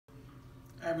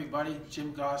Everybody,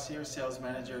 Jim Goss here, sales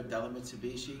manager of Della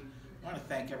Mitsubishi. I want to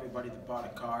thank everybody that bought a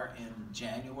car in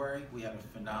January. We had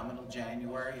a phenomenal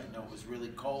January. I know it was really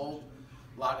cold,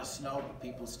 a lot of snow, but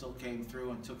people still came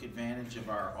through and took advantage of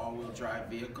our all-wheel drive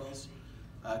vehicles.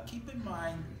 Keep in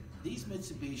mind, these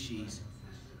Mitsubishis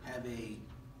have a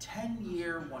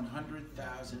 10-year,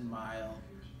 100,000-mile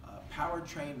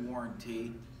powertrain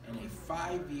warranty and a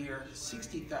 5-year,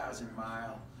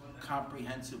 60,000-mile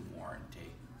comprehensive warranty.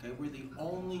 Okay, we're the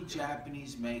only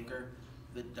Japanese maker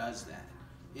that does that.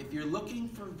 If you're looking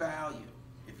for value,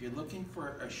 if you're looking for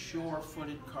a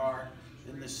sure-footed car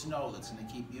in the snow that's going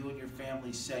to keep you and your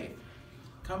family safe,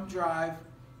 come drive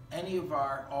any of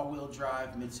our all-wheel drive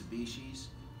Mitsubishis.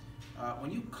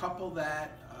 When you couple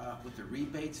that with the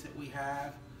rebates that we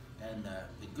have and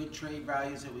the good trade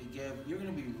values that we give, you're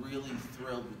going to be really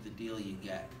thrilled with the deal you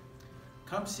get.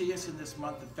 Come see us in this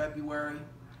month of February.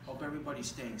 Hope everybody's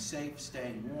staying safe,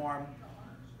 staying warm.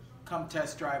 Come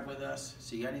test drive with us.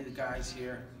 See any of the guys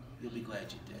here. You'll be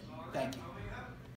glad you did. Thank you.